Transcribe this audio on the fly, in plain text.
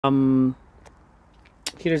Here's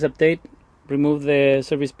update. Remove the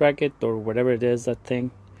service bracket or whatever it is, that thing.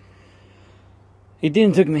 It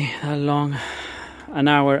didn't took me that long, an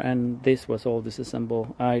hour, and this was all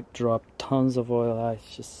disassembled. I dropped tons of oil.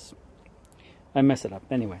 I messed it up.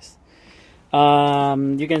 Anyways,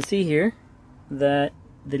 you can see here that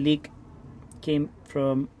the leak came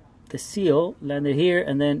from the seal, landed here,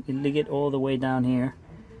 and then it leaked all the way down here.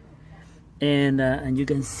 And you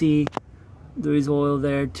can see there is oil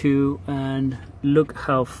there too, and look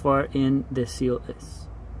how far in the seal is.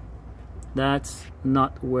 That's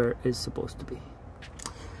not where it's supposed to be.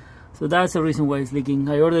 So that's the reason why it's leaking.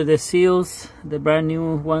 I ordered the seals, the brand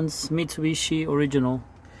new ones, Mitsubishi original.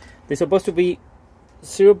 They're supposed to be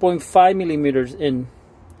 0.5 millimeters in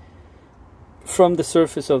from the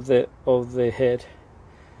surface of the head.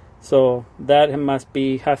 So that must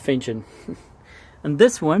be ½ inch in. And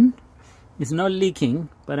this one is not leaking,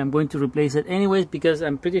 but I'm going to replace it anyways because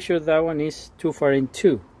I'm pretty sure that one is too far in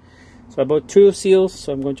too. So I bought 2 seals,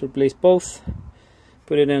 so I'm going to replace both,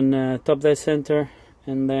 put it in top dead center,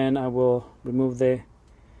 and then I will remove the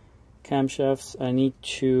camshafts. I need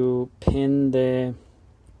to pin the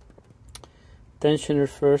tensioner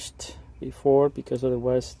first because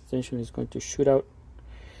otherwise the tension is going to shoot out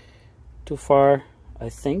too far. I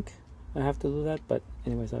think I have to do that, but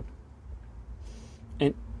anyways,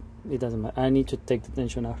 and it doesn't matter. I need to take the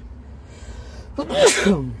tension out.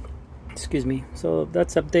 Excuse me. So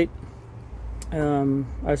that's update. I'm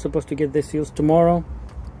supposed to get the seals tomorrow,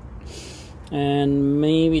 and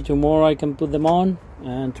maybe tomorrow I can put them on,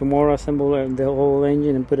 and tomorrow assemble the whole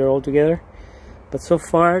engine and put it all together. But so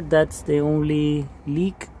far that's the only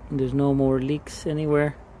leak. There's no more leaks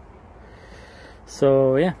anywhere.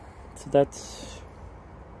 So yeah, so that's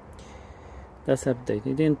update.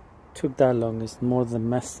 It didn't took that long. It's more the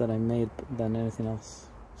mess that I made than anything else.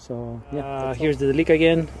 So yeah, here's the Delica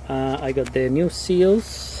again. I got the new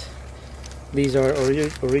seals. These are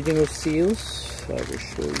original seals. I will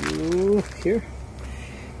show you here.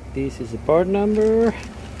 This is the part number,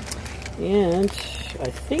 and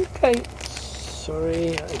I think I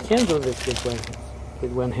can't do this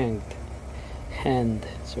with one hand.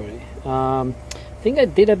 Sorry. I think I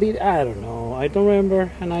did a bit. I don't know. I don't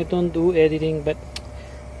remember, and I don't do editing, but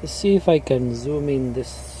let's see if I can zoom in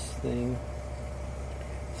this thing.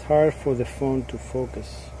 It's hard for the phone to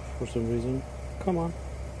focus for some reason. Come on.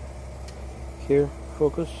 Here,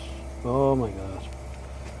 focus. Oh my god.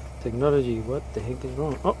 Technology, what the heck is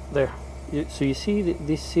wrong? Oh, there. So you see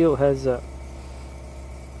this seal has a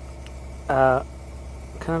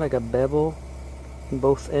kind of like a bevel in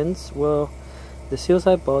both ends. Well, the seals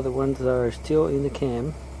I bought, the ones that are still in the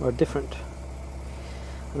cam, are different.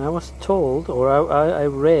 And I was told, or I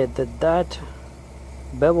read that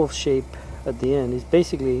bevel shape at the end is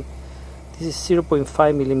basically, this is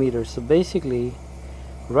 0.5 millimeters. So basically,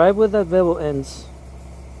 right where that bevel ends,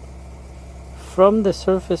 from the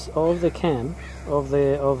surface of the cam, of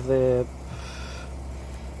the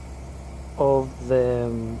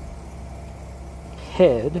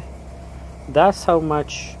head, that's how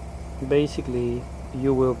much basically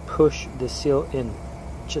you will push the seal in,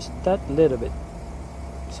 just that little bit.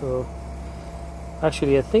 So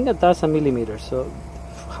actually I think that's a millimeter, so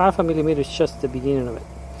 ½ millimeter is just the beginning of it.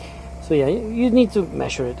 So yeah, you need to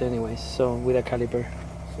measure it anyways, so with a caliper,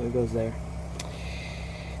 so it goes there.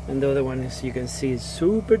 And the other one, is you can see, is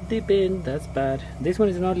super deep in. That's bad. This one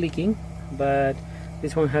is not leaking, but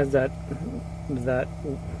this one has that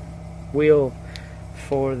wheel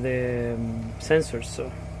for the sensors,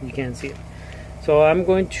 so you can't see it. So I'm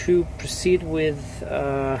going to proceed with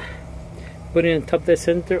putting it top dead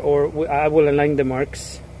center, or I will align the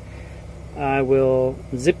marks. I will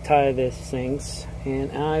zip tie these things,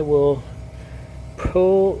 and I will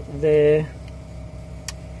pull the.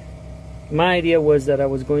 My idea was that I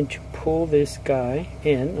was going to pull this guy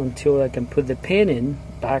in until I can put the pin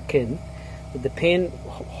back in. But the pin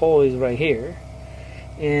hole is right here,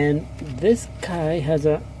 and this guy has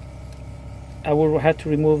a. I will have to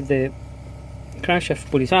remove the crankshaft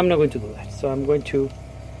pulley, so I'm not going to do that. So I'm going to,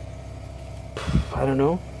 I don't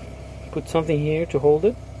know, put something here to hold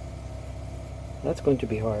it. That's going to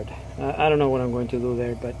be hard. I don't know what I'm going to do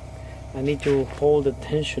there, but I need to hold the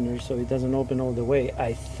tensioner so it doesn't open all the way.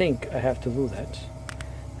 I think I have to do that.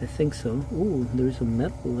 I think so. Ooh, there's some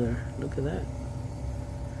metal there. Look at that.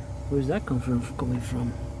 Where's that coming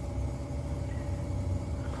from?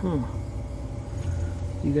 Huh.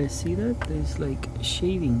 You guys see that? There's like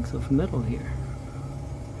shavings of metal here.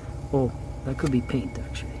 Oh, that could be paint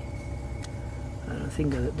actually. I don't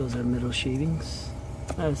think that those are metal shavings.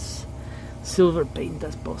 That's silver paint,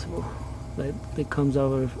 that's possible. That comes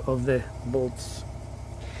out of the bolts.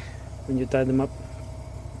 when you tie them up.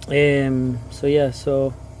 So yeah,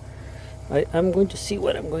 so I'm going to see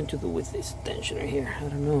what I'm going to do with this tensioner here. I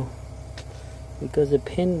don't know, because the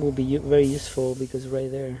pin will be very useful because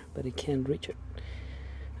right there, but I can't reach it.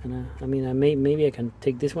 And I mean, maybe I can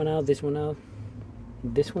take this one out, this one out,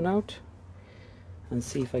 this one out, and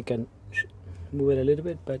see if I can move it a little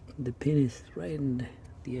bit. But the pin is right in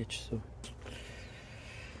the edge, so.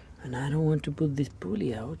 And I don't want to put this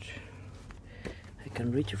pulley out. I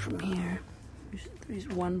can reach it from here. There's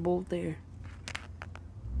one bolt there,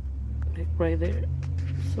 like right there.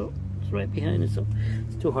 So it's right behind it, so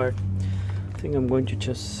it's too hard. I think I'm going to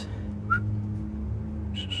just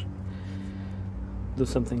do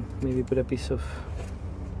something. Maybe put a piece of.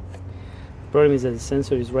 The problem is that the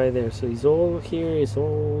sensor is right there, so it's all here. It's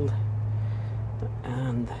all,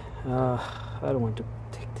 and I don't want to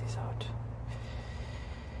take this out,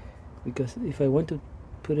 because if I want to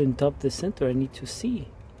put it on top of the center, I need to see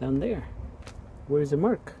down there. Where is the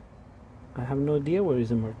mark? I have no idea where is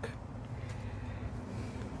the mark.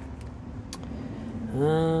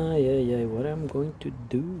 Yeah, what I'm going to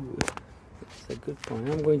do, that's a good point.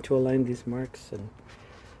 I'm going to align these marks and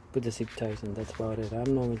put the zip ties, and that's about it.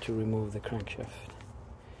 I'm not going to remove the crankshaft.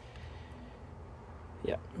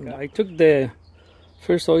 Yeah, I took the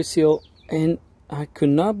first oil seal and I could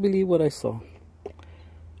not believe what I saw.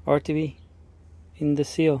 RTV in the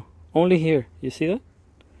seal, only here, you see that?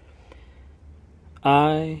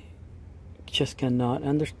 I just cannot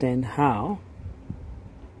understand how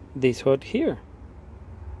this got here.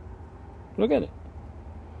 Look at it.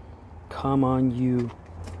 Come on, you.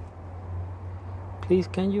 Please,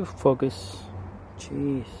 can you focus?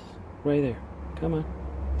 Jeez, right there. Come on.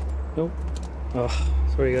 Nope. Oh,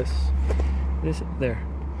 sorry guys. This there.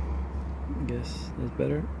 Guess that's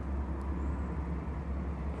better.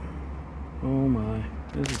 Oh my,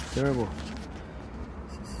 this is terrible.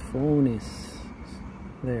 This phone is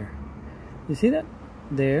there. You see that?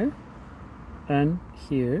 There and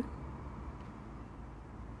here.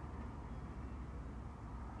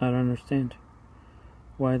 I don't understand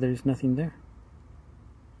why there is nothing there.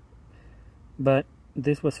 But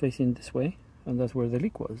this was facing this way, and that's where the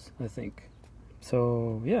leak was, I think.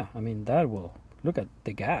 So yeah, I mean, that will, look at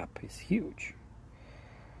the gap, it's huge.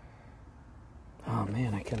 Oh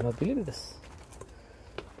man, I cannot believe this.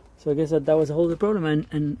 So I guess that was the whole problem,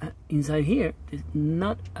 and inside here there's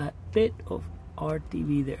not a bit of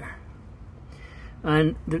RTV there.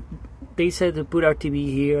 And they said to put RTV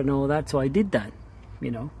here and all that, so I did that,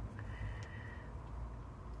 you know,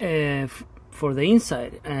 for the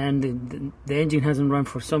inside. And the engine hasn't run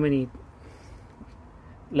for so many,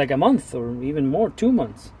 like a month or even more, 2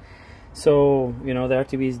 months. So, you know, the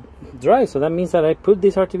RTV is dry, so that means that I put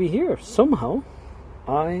this RTV here somehow.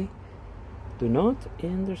 I do not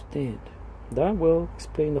understand. That will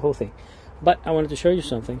explain the whole thing. But I wanted to show you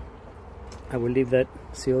something. I will leave that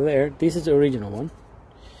seal there. This is the original one.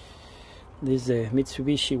 This is the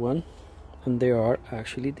Mitsubishi one, and they are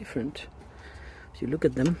actually different. If you look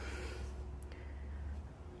at them,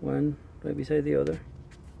 one right beside the other,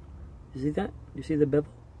 you see that? You see the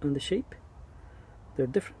bevel and the shape? They're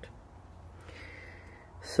different.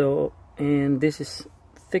 So, and this is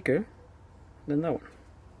thicker than that one.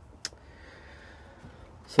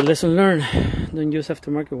 So lesson learned, don't use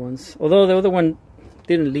aftermarket ones. Although the other one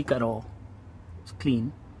didn't leak at all, it's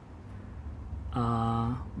clean.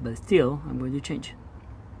 But still, I'm going to change it.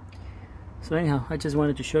 So anyhow, I just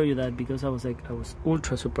wanted to show you that because I was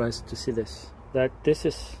ultra surprised to see this. That this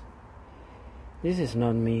is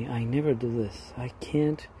not me. I never do this. I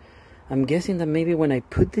can't. I'm guessing that maybe when I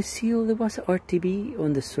put the seal there was RTV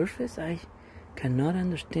on the surface. I cannot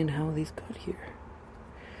understand how this got here.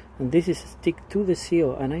 And this is stick to the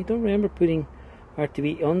seal, and I don't remember putting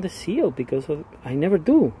RTV on the seal because I never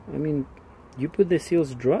do. I mean, you put the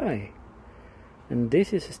seals dry, and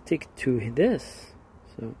this is stick to this.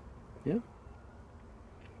 So yeah,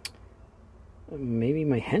 maybe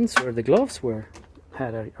my hands or the gloves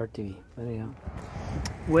had RTV. But anyhow,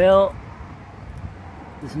 well,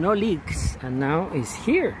 there's no leaks, and now it's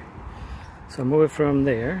here. So I move it from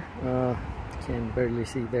there. Can barely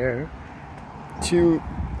see there to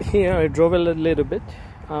here. I drove it a little bit.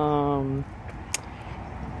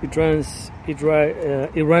 It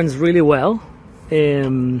runs really well.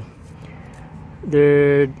 There's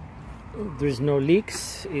no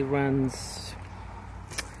leaks. It runs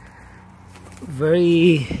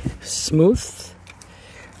very smooth.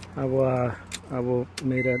 I will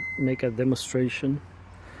make a demonstration.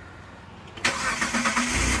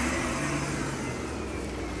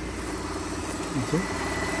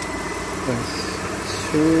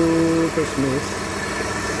 Super smooth.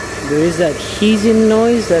 there is that hissing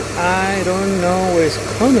noise that I don't know where it's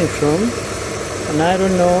coming from, and I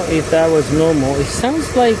don't know if that was normal. It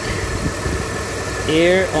sounds like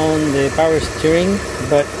air on the power steering,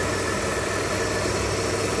 but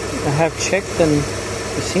I have checked and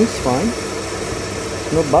it seems fine.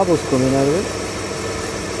 No bubbles coming out of it,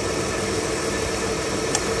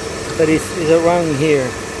 but it's around here.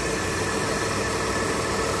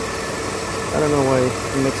 I don't know why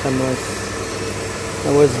it makes a noise. I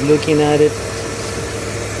was looking at it,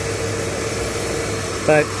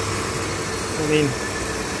 but I mean,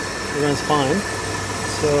 it runs fine.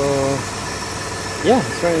 So yeah,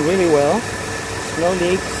 it's running really well. No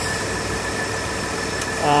leaks.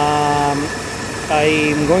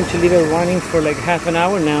 I'm going to leave it running for like half an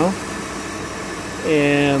hour now.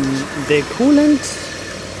 The coolant,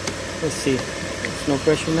 let's see, there's no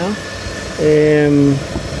pressure now.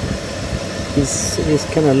 It's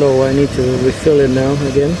kind of low. I need to refill it now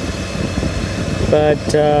again.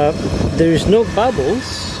 But there's no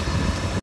bubbles.